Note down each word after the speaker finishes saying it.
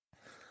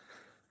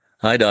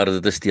Hi daar,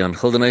 dit is Tiaan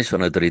Gildenhuys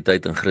van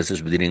Autoriteit in Christus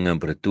Bediening in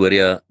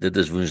Pretoria. Dit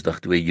is Woensdag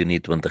 2 Junie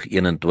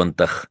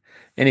 2021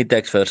 en die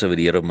teksverse wat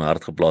die Here op my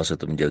hart geplaas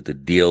het om jou te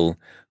deel,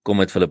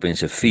 kom uit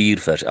Filippense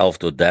 4 vers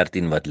 11 tot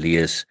 13 wat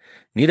lees: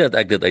 Nie dat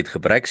ek dit uit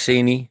gebrek sê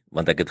nie,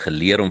 want ek het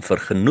geleer om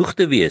vergenoegd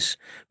te wees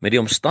met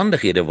die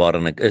omstandighede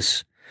waarin ek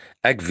is.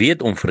 Ek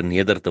weet om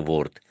verneder te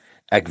word.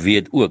 Ek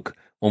weet ook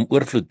om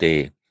oorvloed te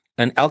hê.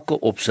 In elke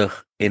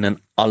opsig en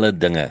in alle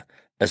dinge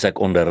is ek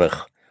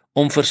onderrig.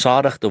 Om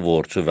versadig te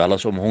word, sowel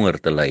as om honger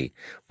te ly,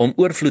 om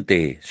oorvloed te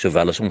hê,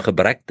 sowel as om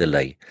gebrek te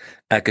ly.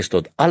 Ek is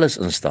tot alles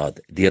in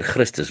staat deur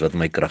Christus wat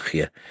my krag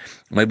gee.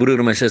 My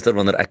broer en my suster,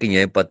 wanneer ek en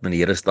jy 'n pad met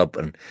die Here stap,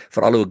 en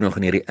veral ook nog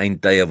in hierdie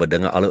eindtye wat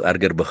dinge al hoe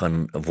erger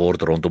begin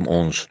word rondom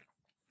ons,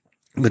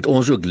 moet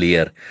ons ook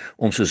leer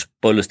om soos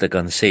Paulus te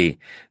kan sê,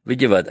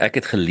 weet jy wat, ek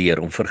het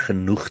geleer om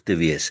vergenoegd te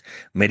wees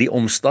met die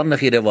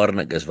omstandighede waarin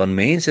ek is, want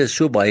mense is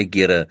so baie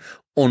kere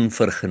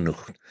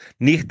onvergenoegd,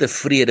 nie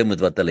tevrede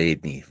met wat hulle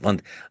het nie,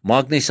 want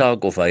maak nie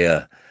saak of hy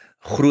 'n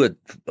groot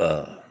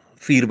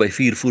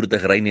 4x4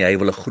 voertuig ry nie, hy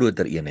wil 'n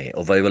groter een hê,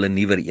 of hy wil 'n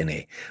nuwer een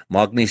hê.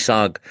 Maak nie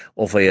saak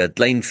of hy 'n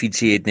klein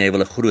fietsie het nie, hy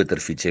wil 'n groter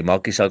fiets hê.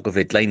 Maak nie saak of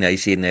hy 'n klein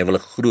huisie het nie, hy wil 'n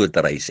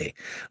groter huis hê.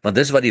 Want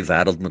dis wat die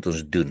wêreld met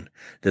ons doen.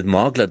 Dit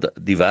maak dat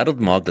die wêreld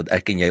maak dat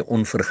ek en jy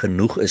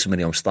onvergenoeg is met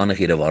die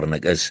omstandighede waarin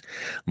ek is.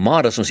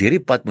 Maar as ons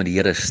hierdie pad met die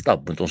Here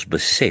stap, moet ons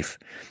besef,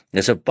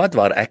 dis 'n pad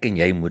waar ek en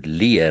jy moet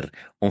leer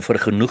om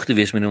vergenoegd te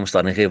wees met die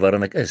omstandighede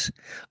waarin ek is.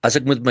 As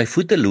ek met my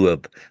voete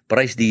loop,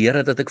 prys die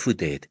Here dat ek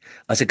voete het.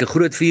 As ek 'n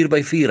groot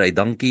 4x4 ry,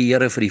 dankie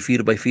Here vir die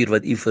 4x4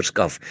 wat U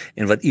verskaf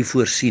en wat U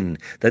voorsien,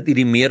 dat U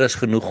die meer as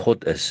genoeg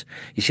God is.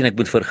 Jy sien, ek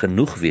moet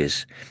vergenoeg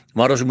wees,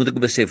 maar ons moet ook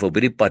besef, op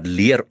hierdie pad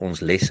leer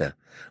ons lesse.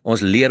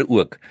 Ons leer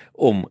ook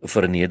om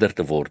verneder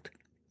te word.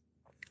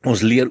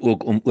 Ons leer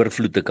ook om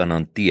oorvloed te kan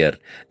hanteer.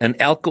 In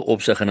elke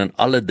opsig en in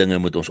alle dinge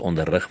moet ons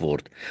onderrig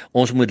word.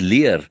 Ons moet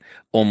leer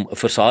om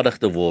versadig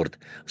te word,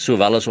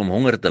 sowel as om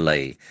honger te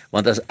ly.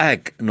 Want as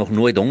ek nog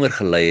nooit honger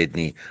gely het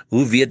nie,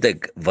 hoe weet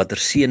ek watter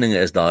seëninge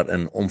is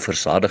daarin om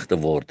versadig te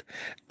word?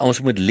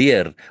 Ons moet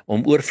leer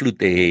om oorvloed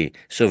te hê,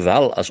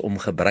 sowel as om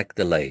gebrek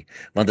te ly.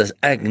 Want as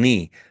ek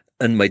nie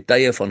in my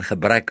tye van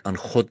gebrek aan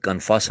God kan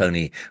vashou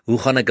nie, hoe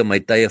gaan ek in my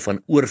tye van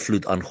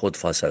oorvloed aan God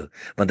vashou?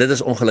 Want dit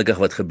is ongelukkig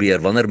wat gebeur,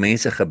 wanneer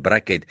mense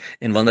gebrek het,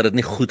 en wanneer dit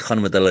nie goed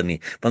gaan met hulle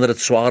nie, wanneer dit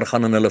swaar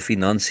gaan in hulle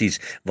finansies,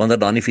 wanneer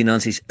daar nie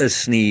finansies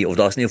is nie, of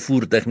daar's nie 'n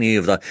voertuig nie,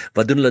 of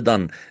wat doen hulle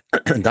dan?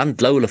 Dan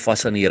klou hulle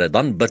vas aan die Here,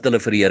 dan bid hulle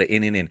vir die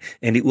Here,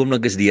 en die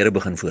oomblik is die Here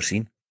begin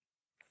voorsien.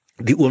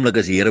 Die oomblik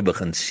as die Here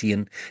begin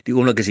seën, die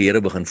oomblik as die Here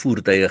begin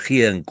voertuie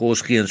gee en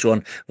kos gee en so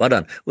aan, wat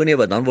dan?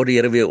 Dan word die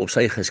Here weer op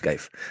sy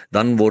geskuif.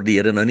 Dan word die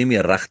Here nou nie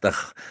meer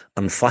regtig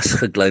aan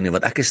vasgeklou nie,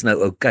 want ek is nou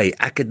okay,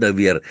 ek het nou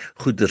weer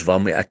goeders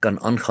waarmee ek kan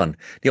aangaan.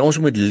 Ons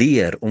moet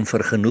leer om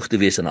vergenoegd te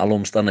wees in alle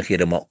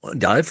omstandighede, maar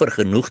daai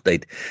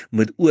vergenoegdheid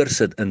moet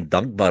oorsit in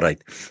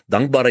dankbaarheid.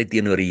 Dankbaarheid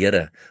teenoor die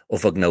Here.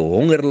 Of ek nou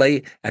honger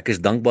ly, ek is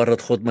dankbaar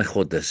dat God my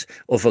God is.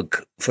 Of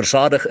ek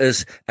versadig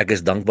is, ek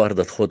is dankbaar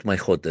dat God my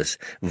God is.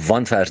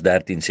 Want vers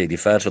 13 sê, die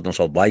vers wat ons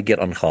al baie keer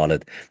aangehaal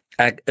het,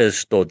 ek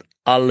is tot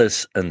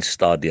alles in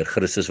staat deur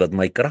Christus wat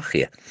my krag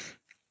gee.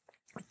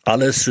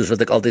 Alles, soos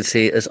wat ek altyd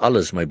sê, is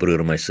alles, my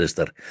broer en my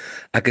suster.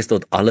 Ek is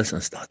tot alles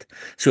in staat.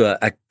 So,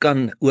 ek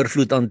kan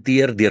oorvloed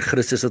hanteer deur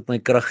Christus wat my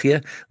krag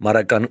gee, maar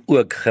ek kan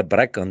ook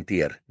gebrek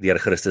hanteer deur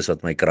Christus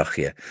wat my krag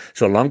gee.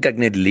 Solank ek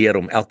net leer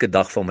om elke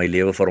dag van my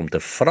lewe vir hom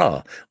te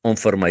vra om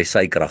vir my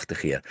sy krag te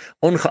gee.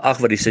 Ongeag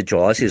wat die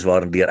situasie is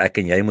waardeur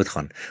ek en jy moet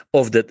gaan.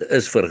 Of dit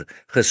is vir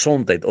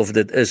gesondheid, of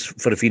dit is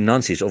vir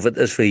finansies, of dit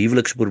is vir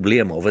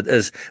huweliksprobleme, of dit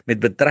is met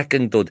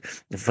betrekking tot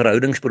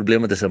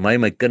verhoudingsprobleme tussen my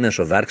en my kinders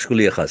of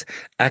werkskollegas.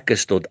 Ek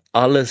is tot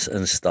alles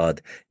in staat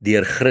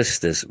deur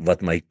Christus wat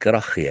my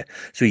krag gee.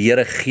 So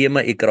Here, gee my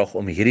U krag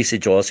om hierdie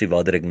situasie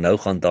waardeur ek nou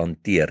gaan te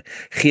hanteer.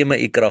 Gee my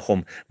U krag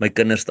om my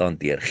kinders te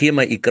hanteer. Gee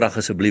my U krag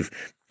asseblief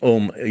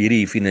om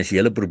hierdie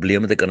finansiële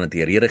probleme te kan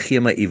hanteer. Here,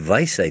 gee my U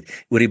wysheid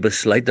oor die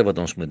besluite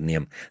wat ons moet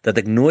neem, dat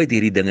ek nooit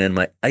hierdie dinge in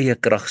my eie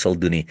krag sal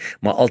doen nie,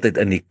 maar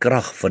altyd in die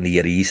krag van die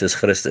Here Jesus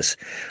Christus.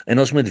 En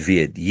ons moet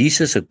weet,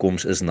 Jesus se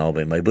koms is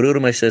naby. My broer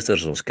en my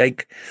susters, ons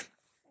kyk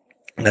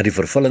na die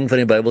vervulling van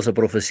die Bybelse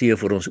profeseë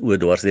vir ons oë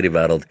dwars deur die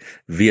wêreld,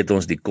 weet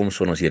ons die koms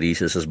van ons Here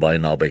Jesus is baie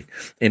naby,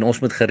 en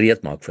ons moet gereed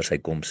maak vir sy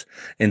koms,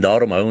 en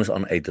daarom hou ons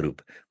aan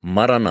uitroep,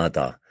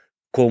 Maranatha,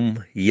 kom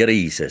Here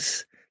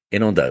Jesus,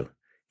 en onthou,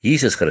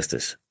 Jesus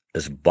Christus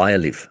is baie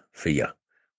lief vir jou.